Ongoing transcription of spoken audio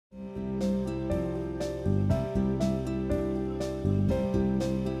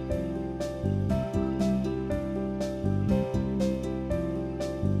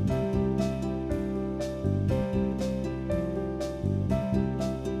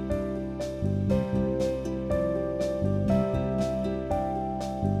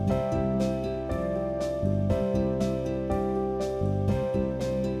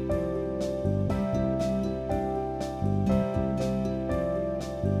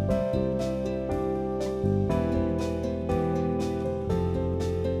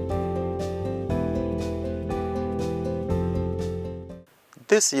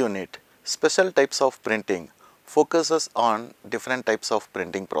This unit, Special Types of Printing, focuses on different types of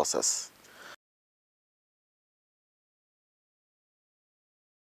printing process.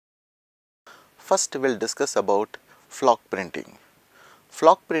 First, we will discuss about flock printing.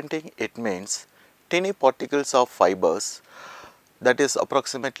 Flock printing, it means tiny particles of fibers, that is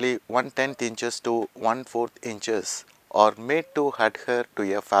approximately 1/10 inches to 1/4 inches, are made to adhere to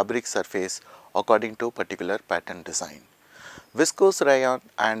a fabric surface according to particular pattern design. Viscose rayon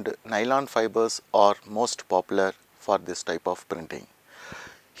and nylon fibers are most popular for this type of printing.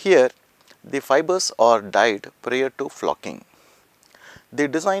 Here, the fibers are dyed prior to flocking. The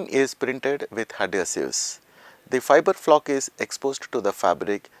design is printed with adhesives. The fiber flock is exposed to the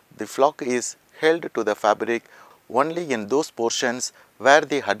fabric. The flock is held to the fabric only in those portions where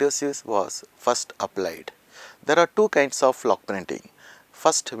the adhesives was first applied. There are two kinds of flock printing.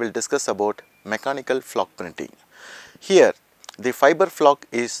 First, we will discuss about mechanical flock printing. Here, the fiber flock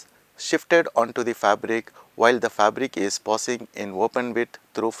is shifted onto the fabric while the fabric is passing in open width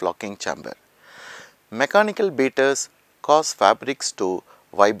through flocking chamber. Mechanical beaters cause fabrics to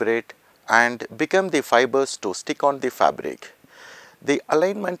vibrate and become the fibers to stick on the fabric. The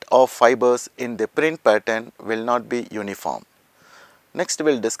alignment of fibers in the print pattern will not be uniform. Next, we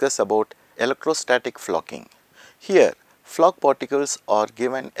will discuss about electrostatic flocking. Here, flock particles are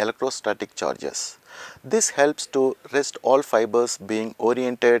given electrostatic charges. This helps to rest all fibers being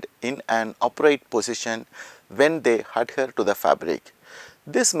oriented in an upright position when they adhere to the fabric.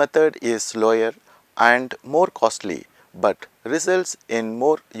 This method is slower and more costly, but results in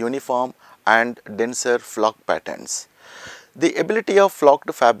more uniform and denser flock patterns. The ability of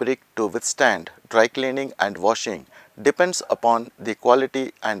flocked fabric to withstand dry cleaning and washing depends upon the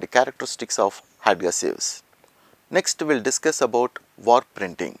quality and characteristics of adhesives. Next, we will discuss about warp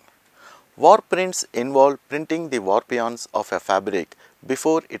printing. Warp prints involve printing the warp yarns of a fabric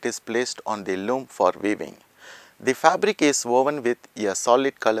before it is placed on the loom for weaving. The fabric is woven with a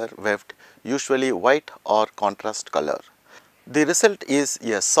solid color weft, usually white or contrast color. The result is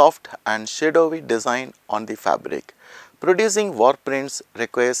a soft and shadowy design on the fabric. Producing warp prints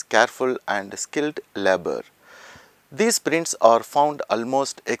requires careful and skilled labor. These prints are found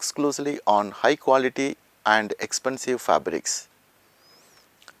almost exclusively on high quality and expensive fabrics.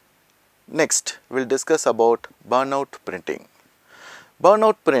 Next, we will discuss about burnout printing.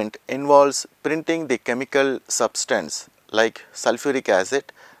 Burnout print involves printing the chemical substance like sulfuric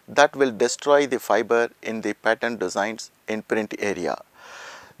acid that will destroy the fiber in the pattern designs in print area.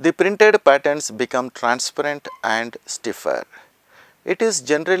 The printed patterns become transparent and stiffer. It is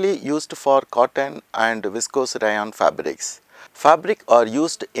generally used for cotton and viscose rayon fabrics. Fabric are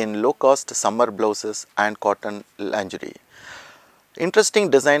used in low-cost summer blouses and cotton lingerie. Interesting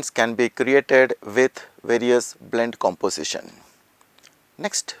designs can be created with various blend composition.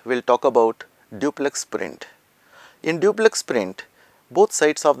 Next, we will talk about duplex print. In duplex print, both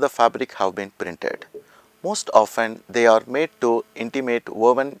sides of the fabric have been printed. Most often, they are made to intimate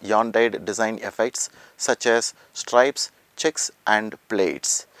woven yarn dyed design effects such as stripes, checks and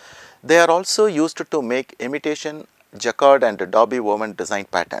plaits. They are also used to make imitation jacquard and dobby woven design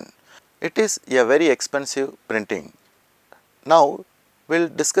pattern. It is a very expensive printing. Now, we will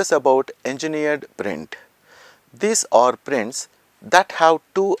discuss about engineered print. These are prints that have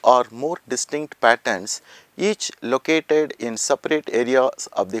two or more distinct patterns, each located in separate areas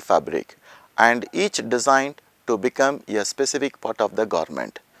of the fabric and each designed to become a specific part of the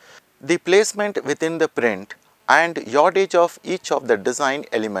garment. The placement within the print and yardage of each of the design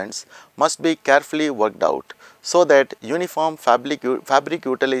elements must be carefully worked out so that uniform fabric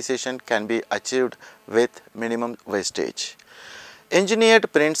utilization can be achieved with minimum wastage.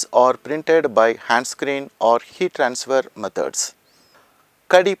 Engineered prints are printed by hand screen or heat transfer methods.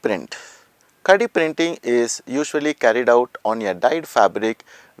 Khadi print. Khadi printing is usually carried out on a dyed fabric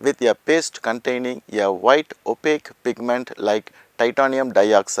with a paste containing a white opaque pigment like titanium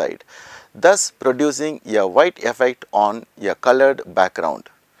dioxide, thus producing a white effect on a colored background.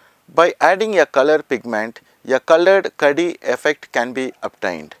 By adding a color pigment, a colored Khadi effect can be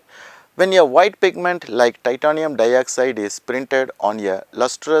obtained. When a white pigment like titanium dioxide is printed on a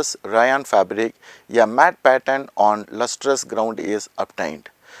lustrous rayon fabric, a matte pattern on lustrous ground is obtained.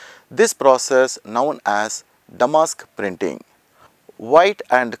 This process known as damask printing. White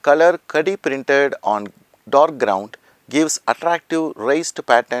and color Khadi printed on dark ground gives attractive raised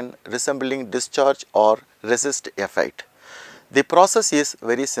pattern resembling discharge or resist effect. The process is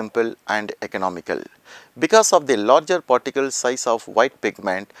very simple and economical. Because of the larger particle size of white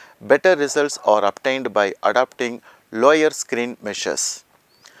pigment, better results are obtained by adopting lower screen meshes.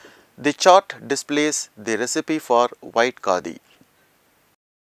 The chart displays the recipe for white khadi.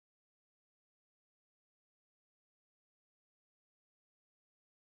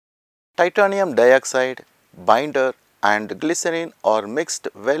 Titanium dioxide, binder and glycerin are mixed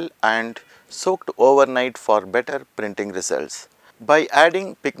well and soaked overnight for better printing results. By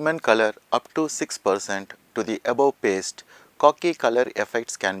adding pigment color up to 6% to the above paste, khaki color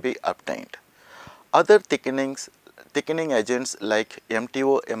effects can be obtained. Other thickening agents like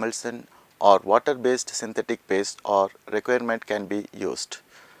MTO emulsion or water-based synthetic paste or requirement can be used.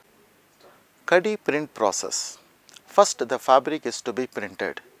 Khadi print process. First, the fabric is to be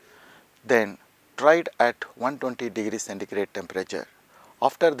printed, then dried at 120 degrees centigrade temperature.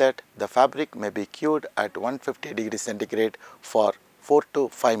 After that, the fabric may be cured at 150 degrees centigrade for 4 to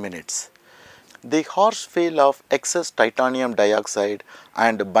 5 minutes. The harsh feel of excess titanium dioxide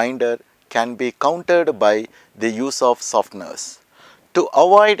and binder can be countered by the use of softeners. To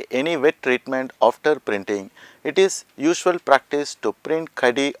avoid any wet treatment after printing, it is usual practice to print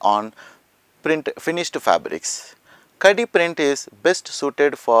khadi on finished fabrics. Khadi print is best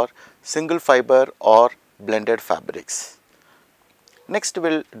suited for single fiber or blended fabrics. Next we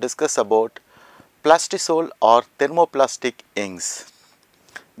will discuss about plastisol or thermoplastic inks.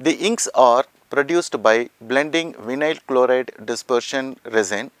 The inks are produced by blending vinyl chloride dispersion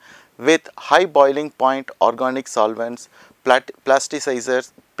resin with high boiling point organic solvents,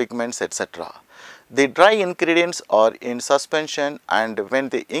 plasticizers, pigments, etc. The dry ingredients are in suspension, and when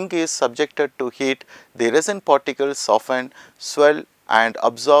the ink is subjected to heat, the resin particles soften, swell and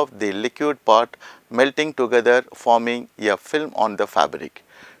absorb the liquid part, melting together forming a film on the fabric.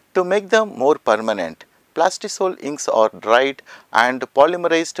 To make them more permanent, plastisol inks are dried and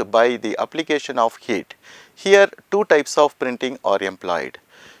polymerized by the application of heat. Here two types of printing are employed.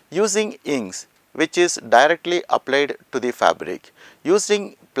 Using inks which is directly applied to the fabric,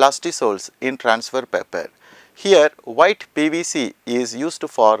 using plastisols in transfer paper. Here white PVC is used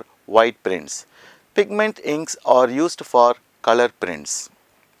for white prints. Pigment inks are used for color prints.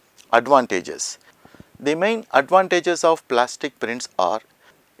 Advantages. The main advantages of plastic prints are: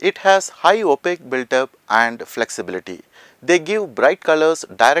 it has high opaque build-up and flexibility. They give bright colors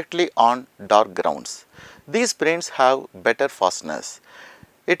directly on dark grounds. These prints have better fastness.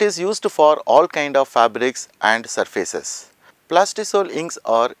 It is used for all kind of fabrics and surfaces. Plastisol inks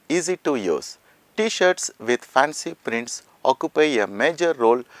are easy to use. T-shirts with fancy prints occupy a major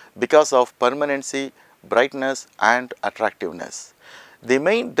role because of permanency, brightness and attractiveness. The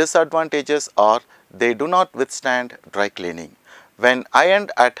main disadvantages are they do not withstand dry cleaning. When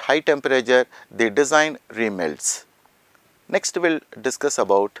ironed at high temperature, the design remelts. Next we will discuss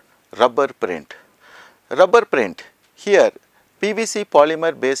about rubber print. Rubber print. Here PVC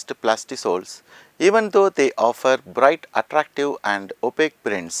polymer based plastisols, even though they offer bright, attractive and opaque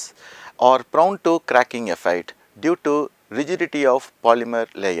prints, are prone to cracking effect due to rigidity of polymer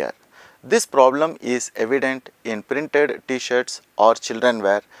layer. This problem is evident in printed t-shirts or children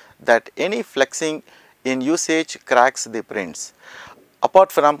wear, that any flexing in usage cracks the prints,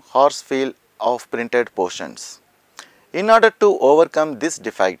 apart from harsh feel of printed portions. In order to overcome this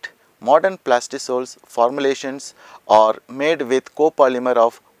defect, modern plastisols formulations are made with copolymer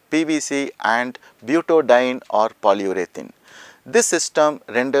of PVC and butadiene or polyurethane. This system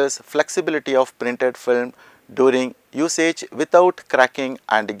renders flexibility of printed film during usage without cracking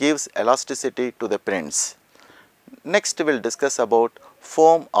and gives elasticity to the prints. Next we will discuss about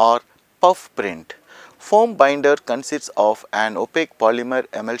foam or puff print. Foam binder consists of an opaque polymer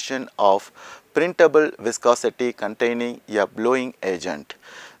emulsion of printable viscosity containing a blowing agent.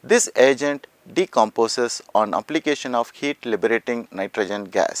 This agent decomposes on application of heat liberating nitrogen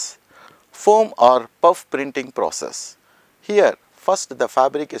gas. Foam or puff printing process. Here first the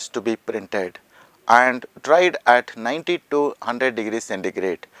fabric is to be printed and dried at 90 to 100 degrees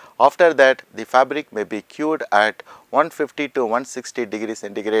centigrade. After that, the fabric may be cured at 150 to 160 degrees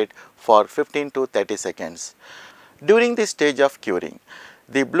centigrade for 15 to 30 seconds. During the stage of curing,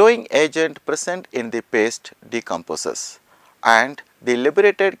 the blowing agent present in the paste decomposes and the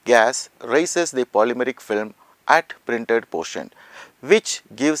liberated gas raises the polymeric film at printed portion. which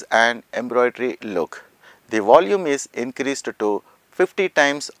gives an embroidery look. The volume is increased to 50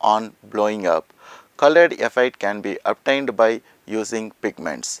 times on blowing up. Colored effect can be obtained by using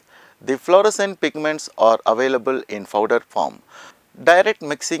pigments. The fluorescent pigments are available in powder form. Direct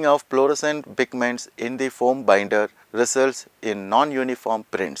mixing of fluorescent pigments in the foam binder results in non-uniform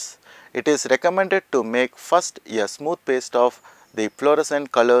prints. It is recommended to make first a smooth paste of the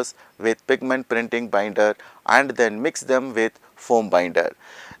fluorescent colors with pigment printing binder and then mix them with foam binder.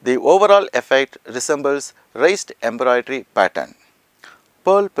 The overall effect resembles raised embroidery pattern.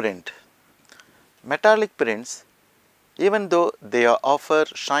 Pearl print. Metallic prints, even though they offer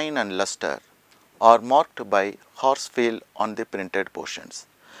shine and luster, are marked by harsh feel on the printed portions.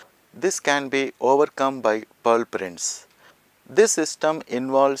 This can be overcome by pearl prints. This system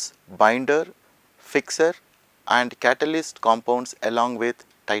involves binder, fixer and catalyst compounds along with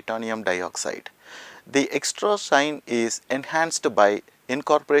titanium dioxide. The extra shine is enhanced by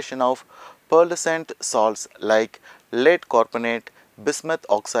incorporation of pearlescent salts like lead carbonate, bismuth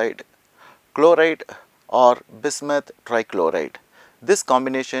oxide, chloride or bismuth trichloride. This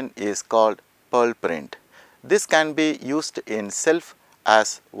combination is called pearl print. This can be used in self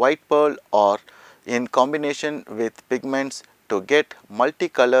as white pearl or in combination with pigments to get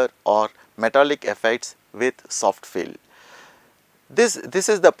multicolor or metallic effects with soft feel. This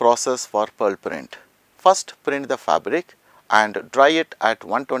is the process for pearl print. First print the fabric and dry it at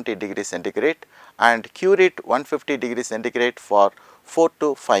 120 degrees centigrade and cure it 150 degrees centigrade for 4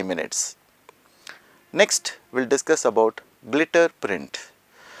 to 5 minutes. Next we will discuss about glitter print.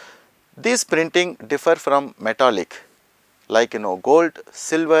 These printing differ from metallic like gold,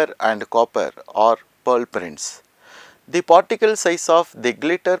 silver and copper or pearl prints. The particle size of the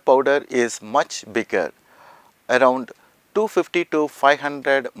glitter powder is much bigger, around 250 to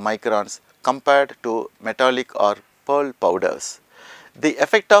 500 microns compared to metallic or pearl powders. The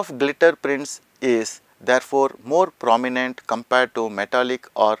effect of glitter prints is therefore more prominent compared to metallic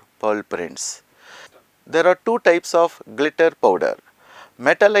or pearl prints. There are two types of glitter powder: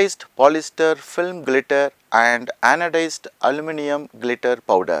 metallized polyester film glitter and anodized aluminum glitter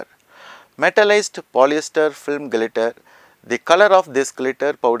powder. Metallized polyester film glitter, the color of this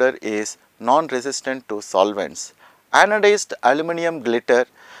glitter powder is non-resistant to solvents. Anodized aluminum glitter,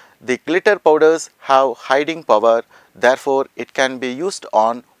 the glitter powders have hiding power, therefore it can be used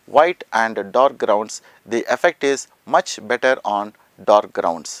on white and dark grounds. The effect is much better on dark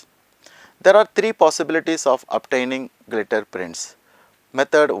grounds. There are three possibilities of obtaining glitter prints.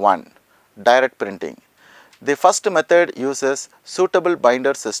 Method 1. Direct printing. The first method uses suitable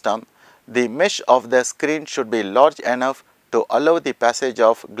binder system. The mesh of the screen should be large enough to allow the passage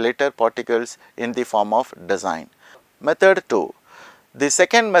of glitter particles in the form of design. Method 2. The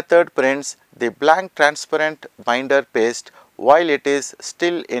second method prints the blank transparent binder paste while it is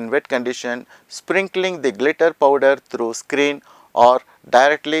still in wet condition, sprinkling the glitter powder through screen or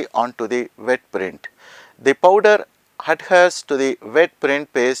directly onto the wet print. The powder adheres to the wet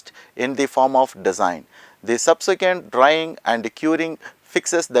print paste in the form of design. The subsequent drying and curing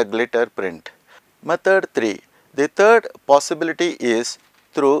fixes the glitter print. Method 3. The third possibility is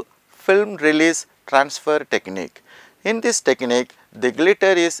through film release transfer technique. In this technique, the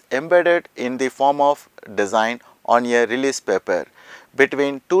glitter is embedded in the form of design on a release paper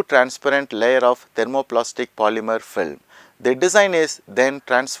between two transparent layers of thermoplastic polymer film. The design is then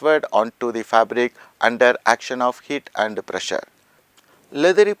transferred onto the fabric under action of heat and pressure.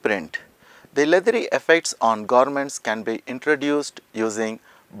 Leathery print. The leathery effects on garments can be introduced using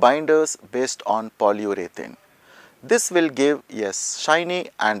binders based on polyurethane. This will give a shiny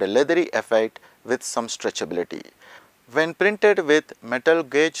and leathery effect with some stretchability. When printed with metal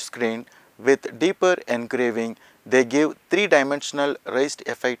gauge screen with deeper engraving, they give three-dimensional raised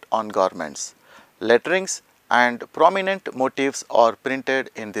effect on garments. Letterings and prominent motifs are printed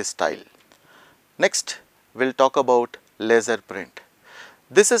in this style. Next, we will talk about laser print.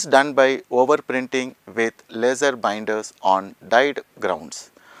 This is done by overprinting with laser binders on dyed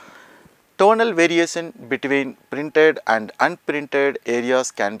grounds. Tonal variation between printed and unprinted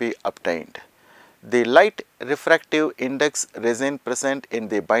areas can be obtained. The light refractive index resin present in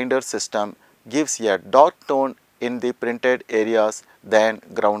the binder system gives a dark tone in the printed areas than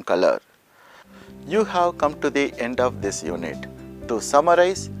ground color. You have come to the end of this unit. To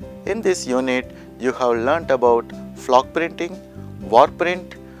summarize, in this unit you have learnt about flock printing, war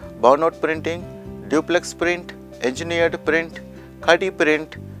print, burnout printing, duplex print, engineered print, Khadi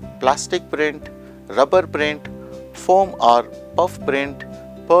print, plastic print, rubber print, foam or puff print,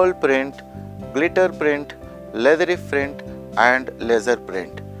 pearl print, glitter print, leathery print and laser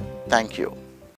print. Thank you.